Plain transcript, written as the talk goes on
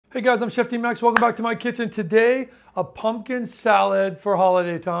Hey guys, I'm Chef D-Max. Welcome back to my kitchen. Today, a pumpkin salad for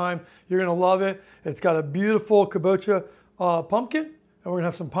holiday time. You're gonna love it. It's got a beautiful kabocha pumpkin, and we're gonna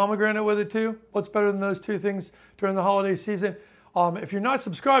have some pomegranate with it too. What's better than those two things during the holiday season? If you're not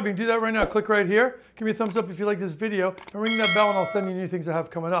subscribing, do that right now. Click right here. Give me a thumbs up if you like this video, and ring that bell and I'll send you new things I have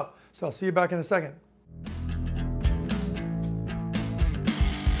coming up. So I'll see you back in a second.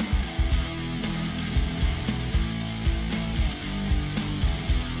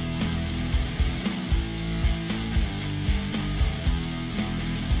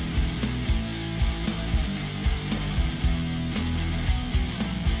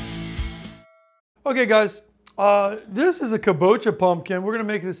 Okay guys, this is a kabocha pumpkin. We're gonna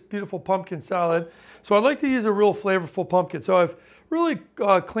make this beautiful pumpkin salad. So I like to use a real flavorful pumpkin. So I've really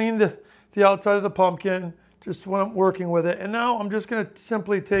cleaned the outside of the pumpkin just when I'm working with it. And now I'm just gonna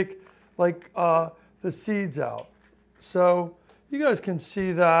simply take like the seeds out. So you guys can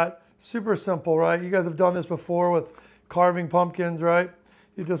see that, super simple, right? You guys have done this before with carving pumpkins, right?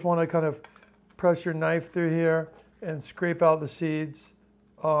 You just wanna kind of press your knife through here and scrape out the seeds.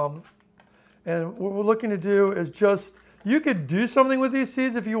 And what we're looking to do is just, you could do something with these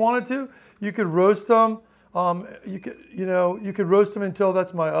seeds if you wanted to. You could roast them. You could roast them until,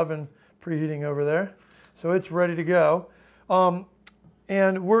 that's my oven preheating over there. So it's ready to go.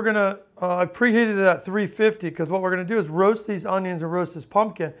 And we're gonna, I preheated it at 350 because what we're gonna do is roast these onions and roast this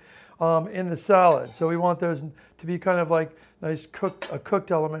pumpkin in the salad. So we want those to be kind of like nice cooked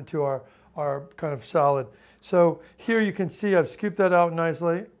element to our kind of salad. So here you can see I've scooped that out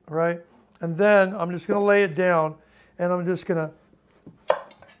nicely, right? And then I'm just gonna lay it down and I'm just gonna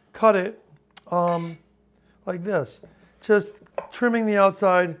cut it like this, just trimming the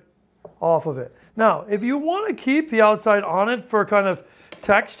outside off of it. Now, if you wanna keep the outside on it for kind of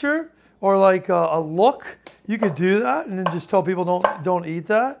texture or like a look, you could do that and then just tell people don't eat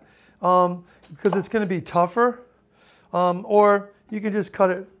that because it's gonna be tougher. Or you can just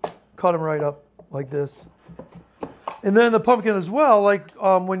cut them right up like this. And then the pumpkin as well, like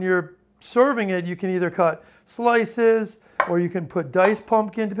when you're serving it, you can either cut slices or you can put diced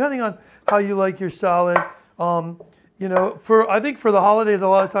pumpkin, depending on how you like your salad. You know, I think for the holidays, a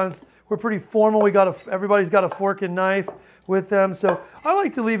lot of times we're pretty formal. Everybody's got a fork and knife with them, so I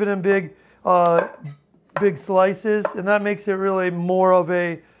like to leave it in big slices, and that makes it really more of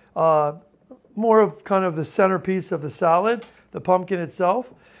kind of the centerpiece of the salad, the pumpkin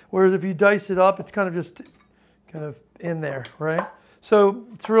itself. Whereas if you dice it up, it's kind of just in there, right? So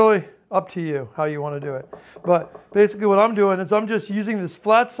it's really up to you how you want to do it. But basically what I'm doing is I'm just using this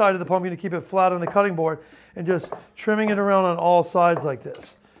flat side of the pumpkin to keep it flat on the cutting board and just trimming it around on all sides like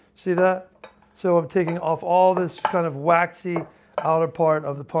this. See that? So I'm taking off all this kind of waxy outer part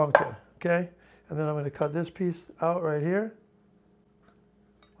of the pumpkin, okay? And then I'm going to cut this piece out right here,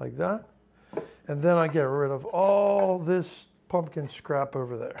 like that. And then I get rid of all this pumpkin scrap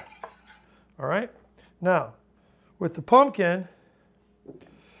over there. All right? Now, with the pumpkin,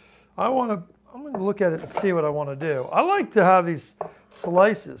 I'm going to look at it and see what I want to do. I like to have these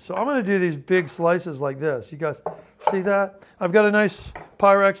slices. So I'm going to do these big slices like this. You guys see that? I've got a nice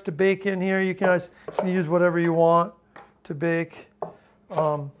Pyrex to bake in here. You guys can use whatever you want to bake.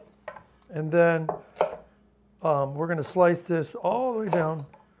 And then we're going to slice this all the way down.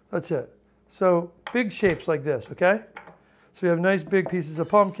 That's it. So big shapes like this, okay? So we have nice big pieces of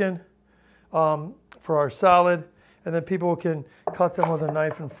pumpkin for our salad. And then people can cut them with a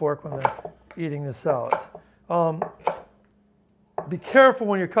knife and fork when they're eating the salad. Be careful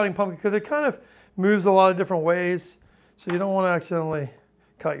when you're cutting pumpkin because it kind of moves a lot of different ways, so you don't want to accidentally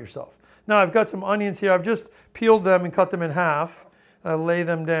cut yourself. Now I've got some onions here. I've just peeled them and cut them in half. And I lay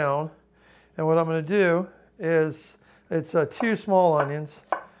them down. And what I'm going to do is, it's 2 small onions.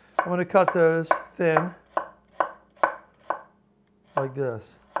 I'm going to cut those thin, like this.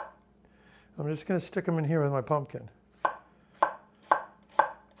 I'm just going to stick them in here with my pumpkin.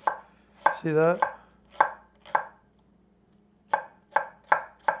 See that?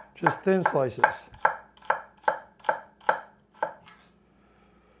 Just thin slices.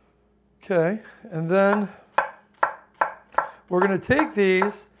 Okay, and then we're going to take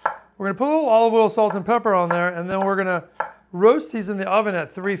these, we're going to put a little olive oil, salt, and pepper on there, and then we're going to roast these in the oven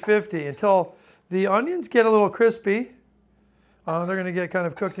at 350 until the onions get a little crispy. They're going to get kind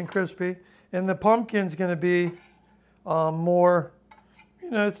of cooked and crispy. And the pumpkin's going to be more,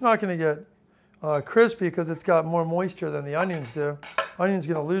 it's not going to get crispy because it's got more moisture than the onions do. Onions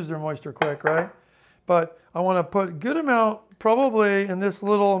going to lose their moisture quick, right? But I want to put a good amount, probably in this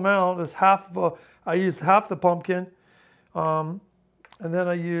little amount, I used half the pumpkin. And then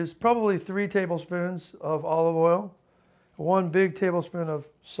I used probably 3 tablespoons of olive oil. 1 big tablespoon of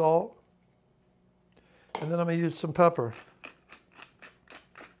salt. And then I'm going to use some pepper.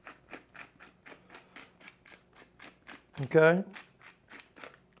 Okay?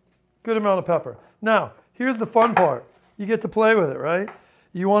 Good amount of pepper. Now, here's the fun part. You get to play with it, right?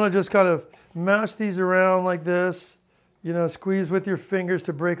 You want to just kind of mash these around like this. You know, squeeze with your fingers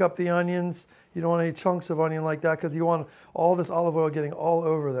to break up the onions. You don't want any chunks of onion like that because you want all this olive oil getting all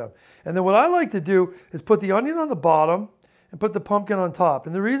over them. And then what I like to do is put the onion on the bottom and put the pumpkin on top.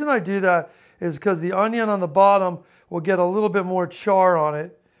 And the reason I do that is because the onion on the bottom will get a little bit more char on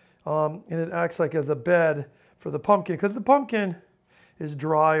it. And it acts like as a bed for the pumpkin because the pumpkin is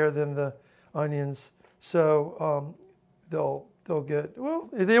drier than the onions. So they'll get, well,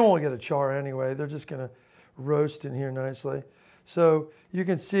 they won't get a char anyway. They're just going to roast in here nicely. So you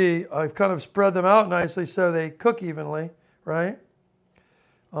can see I've kind of spread them out nicely so they cook evenly, right?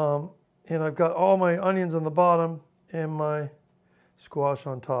 And I've got all my onions on the bottom and my squash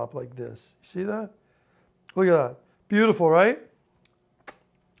on top like this. You see that? Look at that. Beautiful, right?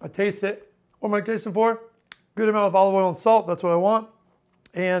 I taste it. What am I tasting for? Good amount of olive oil and salt. That's what I want.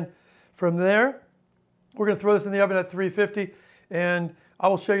 And from there, we're going to throw this in the oven at 350, and I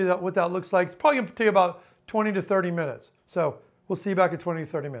will show you what that looks like. It's probably going to take about 20 to 30 minutes. So we'll see you back in 20 to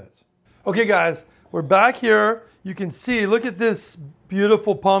 30 minutes. Okay, guys, we're back here. You can see, look at this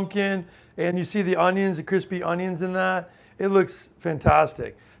beautiful pumpkin, and you see the onions, the crispy onions in that. It looks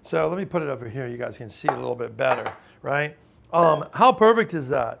fantastic. So let me put it over here. You guys can see it a little bit better, right? How perfect is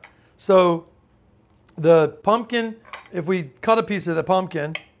that? So the pumpkin, if we cut a piece of the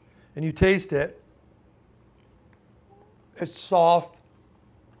pumpkin and you taste it, it's soft,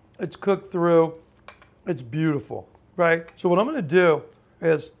 it's cooked through, it's beautiful, right? So what I'm going to do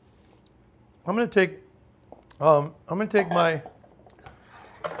is I'm going to take my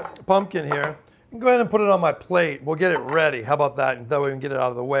pumpkin here and go ahead and put it on my plate. We'll get it ready. How about that? And that way we can get it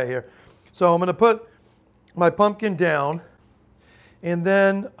out of the way here. So I'm going to put my pumpkin down, and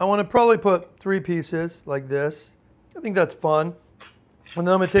then I want to probably put 3 pieces like this. I think that's fun. And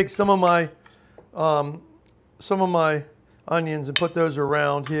then I'm going to take some of my onions and put those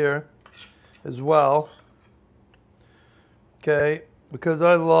around here as well. Okay, because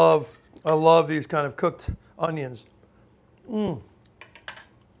I love these kind of cooked onions.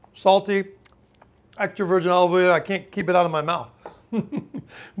 Salty, extra virgin olive oil. I can't keep it out of my mouth.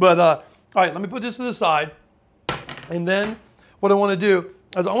 But all right, let me put this to the side, and then what I want to do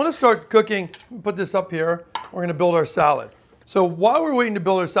is I want to start cooking. Put this up here. We're going to build our salad. So while we're waiting to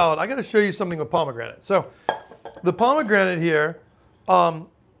build our salad, I got to show you something with pomegranate. So the pomegranate here, I'm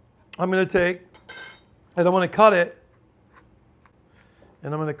going to take, and I'm going to cut it,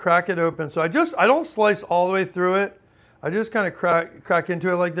 and I'm going to crack it open. So I don't slice all the way through it. I just kind of crack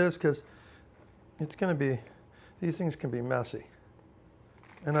into it like this because it's going to be, these things can be messy.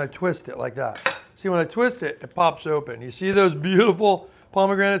 And I twist it like that. See, when I twist it, it pops open. You see those beautiful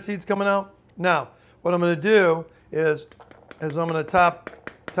pomegranate seeds coming out? Now, what I'm going to do is I'm going to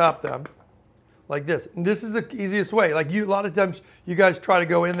tap them like this. And this is the easiest way. Like a lot of times you guys try to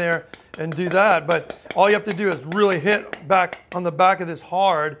go in there and do that, but all you have to do is really hit back on the back of this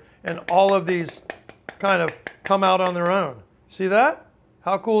hard, and all of these kind of come out on their own. See that?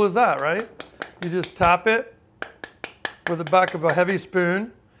 How cool is that, right? You just tap it with the back of a heavy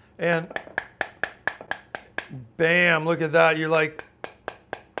spoon, and bam, look at that. You're like,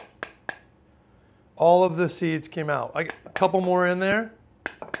 all of the seeds came out. I got a couple more in there,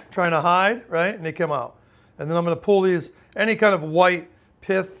 trying to hide, right? And they come out. And then I'm going to pull these, any kind of white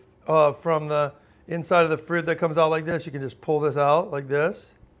pith from the inside of the fruit that comes out like this. You can just pull this out like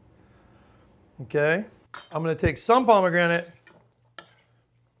this. Okay. I'm going to take some pomegranate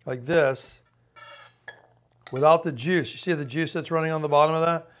like this without the juice. You see the juice that's running on the bottom of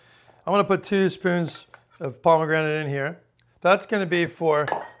that? I'm going to put 2 spoons of pomegranate in here. That's going to be for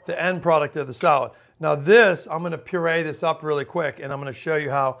the end product of the salad. Now this, I'm going to puree this up really quick, and I'm going to show you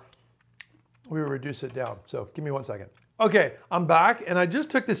how we reduce it down. So give me 1 second. Okay, I'm back, and I just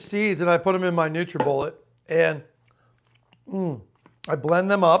took the seeds and I put them in my NutriBullet, and I blend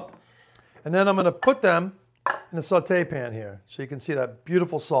them up, and then I'm going to put them in a saute pan here. So you can see that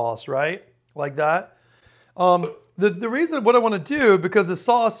beautiful sauce, right? Like that. The reason what I want to do, because the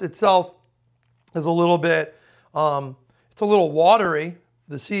sauce itself is a little bit, it's a little watery,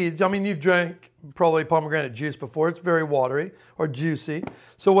 the seeds. I mean, you've drank probably pomegranate juice before. It's very watery or juicy.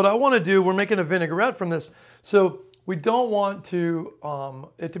 So what I want to do, we're making a vinaigrette from this. So we don't want to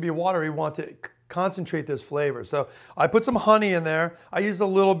it to be watery. We want to concentrate those flavors. So I put some honey in there. I used a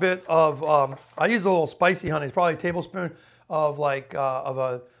little bit of, I used a little spicy honey. It's probably a tablespoon of like, of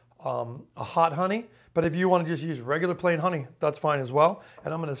a hot honey, But if you want to just use regular plain honey, that's fine as well.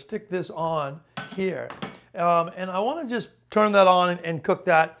 And I'm going to stick this on here. And I want to just turn that on and cook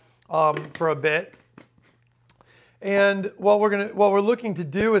that for a bit. And what we're looking to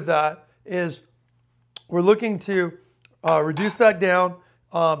do with that is we're looking to reduce that down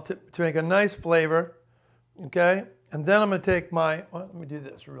to make a nice flavor. Okay, and then I'm going to take let me do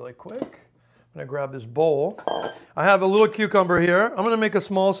this really quick. I'm going to grab this bowl. I have a little cucumber here. I'm going to make a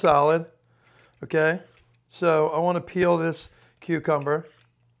small salad. Okay, so I want to peel this cucumber.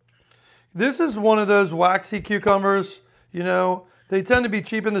 This is one of those waxy cucumbers, you know, they tend to be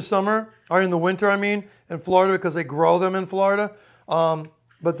cheap in the summer, or in the winter, I mean, in Florida, because they grow them in Florida.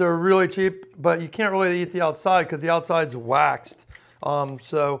 But they're really cheap, but you can't really eat the outside because the outside's waxed.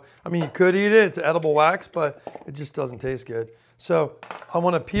 So, I mean, you could eat it, it's edible wax, but it just doesn't taste good. So I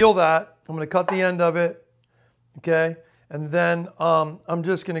want to peel that. I'm going to cut the end of it, okay? And then I'm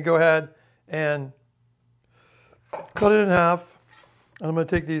just going to go ahead and cut it in half. And I'm going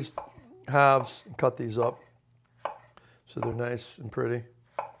to take these halves and cut these up so they're nice and pretty.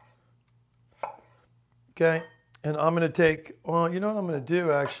 Okay, and I'm going to take, well, you know what I'm going to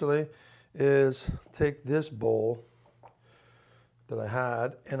do actually is take this bowl that I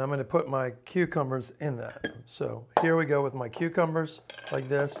had, and I'm going to put my cucumbers in that. So here we go with my cucumbers like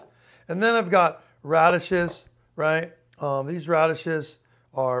this. And then I've got radishes, right? These radishes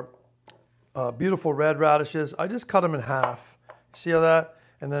are beautiful red radishes. I just cut them in half. See how that?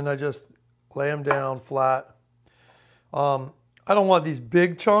 And then I just lay them down flat. I don't want these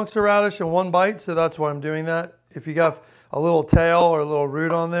big chunks of radish in one bite, so that's why I'm doing that. If you have a little tail or a little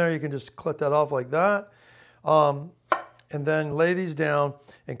root on there, you can just clip that off like that. And then lay these down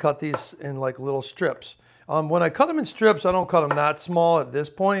and cut these in like little strips. When I cut them in strips, I don't cut them that small at this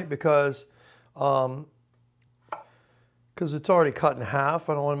point because it's already cut in half.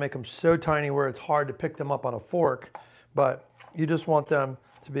 I don't want to make them so tiny where it's hard to pick them up on a fork, but you just want them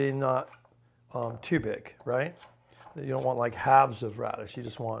to be not too big, right? You don't want like halves of radish. You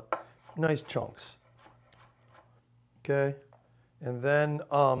just want nice chunks. Okay, and then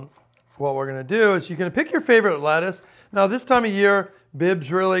what we're gonna do is you're gonna pick your favorite lettuce. Now this time of year,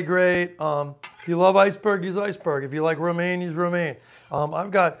 Bib's really great. If you love iceberg, use iceberg. If you like romaine, use romaine.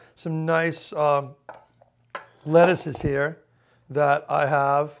 I've got some nice lettuces here that I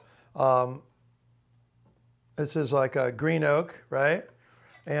have. This is like a green oak, right?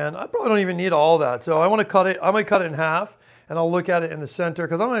 And I probably don't even need all that. So I want to cut it, I might cut it in half, and I'll look at it in the center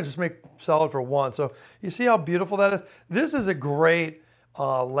because I'm going to just make salad for one. So you see how beautiful that is? This is a great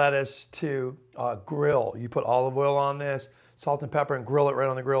lettuce to grill. You put olive oil on this, salt and pepper, and grill it right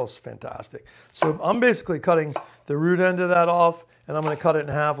on the grill. It's fantastic. So I'm basically cutting the root end of that off, and I'm going to cut it in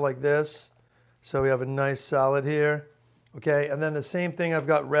half like this. So we have a nice salad here. Okay, and then the same thing, I've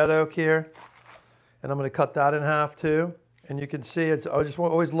got red oak here, and I'm going to cut that in half too. And you can see I was just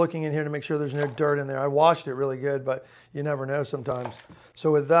always looking in here to make sure there's no dirt in there. I washed it really good, but you never know sometimes.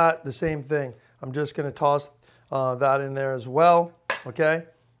 So with that, the same thing. I'm just going to toss that in there as well, okay?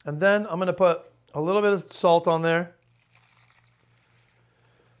 And then I'm going to put a little bit of salt on there.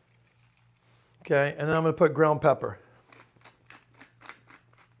 Okay, and then I'm going to put ground pepper.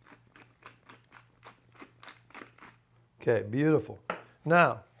 Okay, beautiful.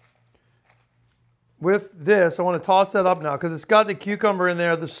 Now, with this, I want to toss that up now because it's got the cucumber in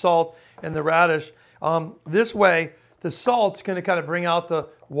there, the salt, and the radish. This way, the salt's going to kind of bring out the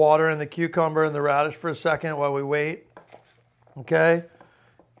water and the cucumber and the radish for a second while we wait. Okay?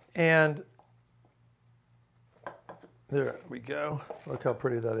 And there we go. Look how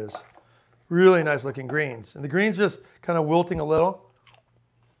pretty that is. Really nice looking greens. And the greens just kind of wilting a little.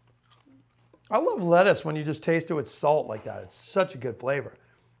 I love lettuce when you just taste it with salt like that. It's such a good flavor.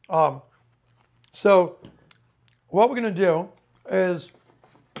 So what we're going to do is,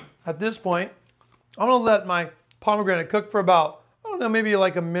 at this point, I'm going to let my pomegranate cook for about, I don't know, maybe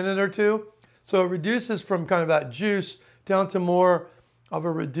like a minute or two. So it reduces from kind of that juice down to more of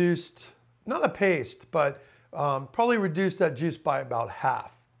a reduced, not a paste, but probably reduce that juice by about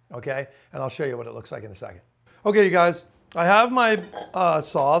half, okay? And I'll show you what it looks like in a second. Okay, you guys, I have my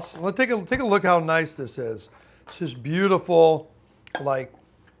sauce. Let's take a look how nice this is. It's just beautiful, like,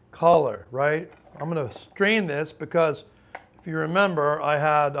 color, right? I'm going to strain this because if you remember, I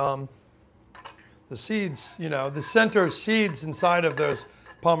had the seeds, you know, the center seeds inside of those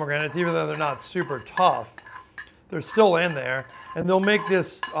pomegranates, even though they're not super tough, they're still in there, and they'll make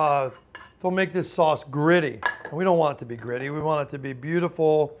this sauce gritty. And we don't want it to be gritty. We want it to be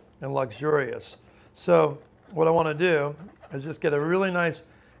beautiful and luxurious. So what I want to do is just get a really nice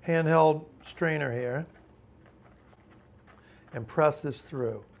handheld strainer here and press this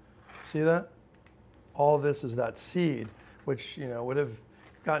through. See that? all this is that seed, which, you know, would have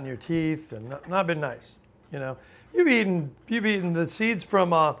gotten your teeth and not been nice. You know, you've eaten the seeds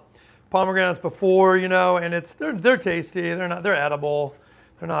from pomegranates before, you know, and they're tasty. They're edible.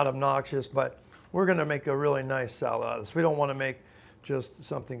 They're not obnoxious, but we're going to make a really nice salad out of this. We don't want to make just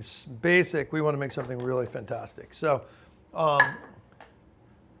something basic. We want to make something really fantastic. So, I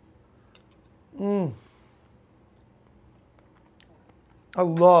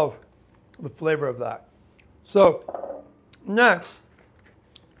love the flavor of that. So next,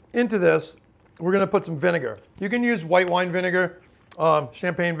 into this, we're going to put some vinegar. You can use white wine vinegar,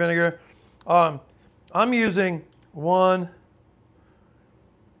 champagne vinegar. I'm using 2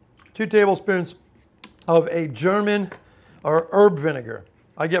 tablespoons of a German or herb vinegar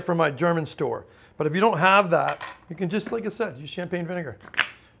I get from my German store. But if you don't have that, you can just, like I said, use champagne vinegar.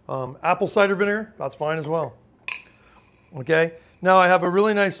 Apple cider vinegar, that's fine as well. Okay, now I have a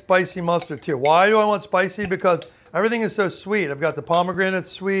really nice spicy mustard too. Why do I want spicy? Because everything is so sweet. I've got the pomegranate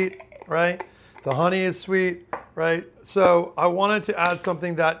sweet, right? The honey is sweet, right? So I wanted to add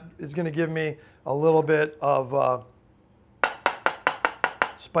something that is going to give me a little bit of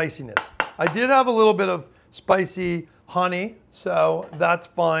spiciness. I did have a little bit of spicy honey, so that's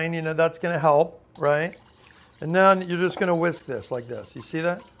fine. You know, that's going to help, right? And then you're just going to whisk this like this. You see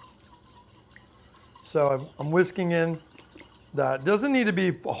that? So I'm whisking in that. Doesn't need to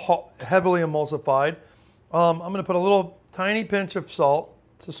be heavily emulsified. I'm going to put a little tiny pinch of salt.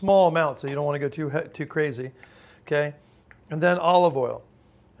 It's a small amount, so you don't want to go too crazy. Okay, and then olive oil,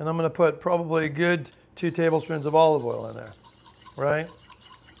 and I'm going to put probably a good 2 tablespoons of olive oil in there. Right.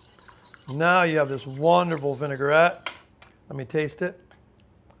 Now you have this wonderful vinaigrette. Let me taste it.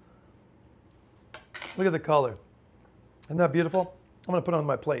 Look at the color. Isn't that beautiful? I'm going to put it on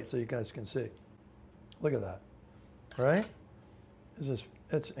my plate so you guys can see. Look at that. Right?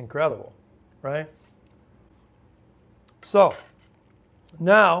 It's incredible. Right? So,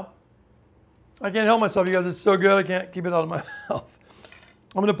 now, I can't help myself, you guys. It's so good, I can't keep it out of my mouth.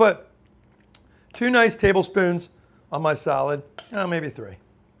 I'm going to put 2 nice tablespoons on my salad. Maybe 3.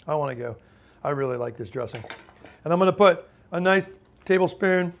 I want to go. I really like this dressing. And I'm going to put a nice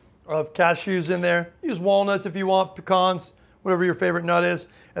tablespoon of cashews in there. Use walnuts if you want, pecans, whatever your favorite nut is.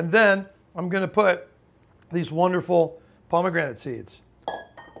 And then I'm going to put these wonderful pomegranate seeds.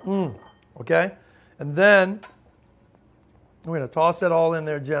 Okay? And then I'm going to toss it all in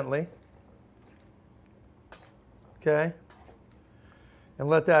there gently. Okay? And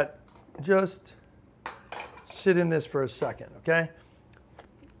let that just sit in this for a second, okay?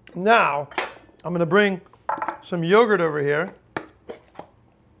 Now, I'm going to bring some yogurt over here.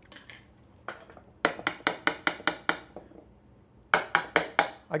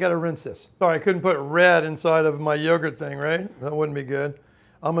 I got to rinse this. Sorry, I couldn't put red inside of my yogurt thing, right? That wouldn't be good.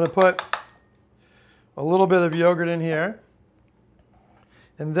 I'm going to put a little bit of yogurt in here.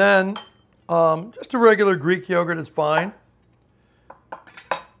 And then just a regular Greek yogurt is fine.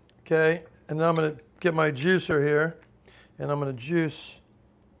 Okay, and then I'm going to get my juicer here, and I'm going to juice.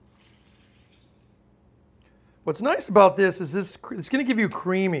 What's nice about this is it's going to give you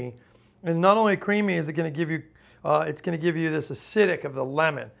creamy, and not only creamy is it going to give you, it's going to give you this acidic of the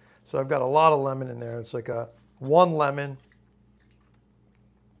lemon. So I've got a lot of lemon in there. It's like 1 lemon.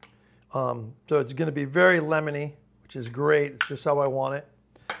 So it's going to be very lemony, which is great. It's just how I want it.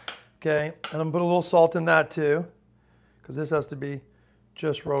 Okay, and I'm going to put a little salt in that too, because this has to be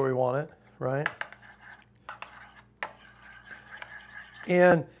just where we want it, right?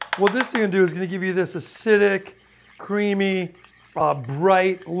 And what this is going to do is going to give you this acidic, creamy,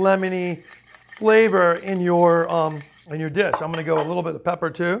 bright, lemony flavor in your dish. I'm going to go a little bit of pepper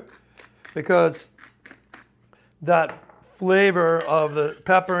too, because that flavor of the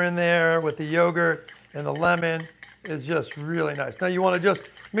pepper in there with the yogurt and the lemon is just really nice. Now you want to just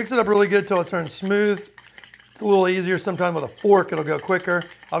mix it up really good till it turns smooth. It's a little easier. Sometimes with a fork it'll go quicker.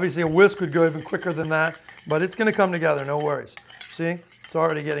 Obviously a whisk would go even quicker than that, but it's going to come together, no worries. See? It's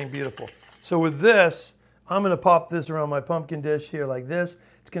already getting beautiful. So with this, I'm going to pop this around my pumpkin dish here like this.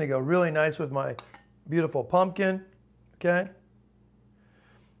 It's going to go really nice with my beautiful pumpkin. Okay?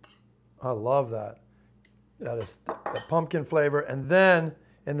 I love that. That is the pumpkin flavor. And then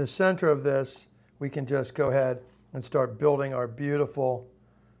in the center of this, we can just go ahead and start building our beautiful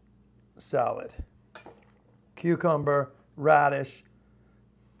salad. Cucumber, radish,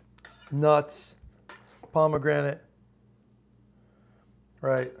 nuts, pomegranate.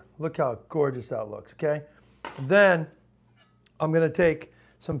 Right, look how gorgeous that looks, okay? Then I'm going to take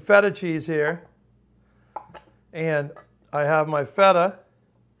some feta cheese here, and I have my feta.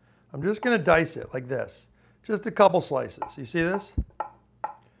 I'm just going to dice it like this, just a couple slices. You see this?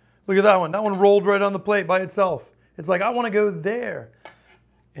 Look at that one. That one rolled right on the plate by itself. It's like, I want to go there.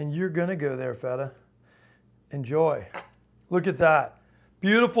 And you're going to go there, feta. Enjoy. Look at that.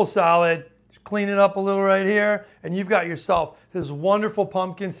 Beautiful salad. Just clean it up a little right here. And you've got yourself this wonderful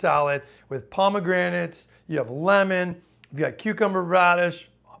pumpkin salad with pomegranates. You have lemon. You've got cucumber, radish,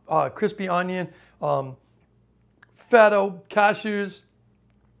 crispy onion, feta, cashews.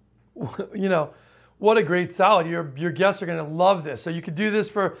 You know, what a great salad. Your guests are going to love this. So you could do this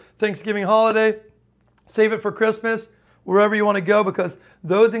for Thanksgiving holiday, save it for Christmas, wherever you want to go, because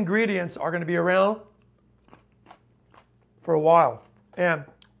those ingredients are going to be around for a while. And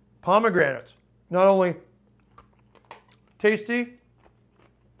pomegranates, not only tasty,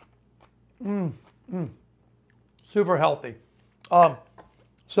 super healthy.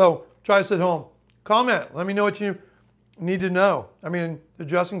 So try this at home. Comment. Let me know what you need to know. I mean, the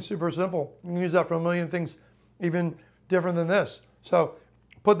dressing's super simple. You can use that for a million things, even different than this. So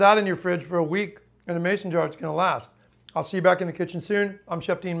put that in your fridge for a week in a mason jar. It's going to last. I'll see you back in the kitchen soon. I'm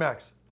Chef Dean Max.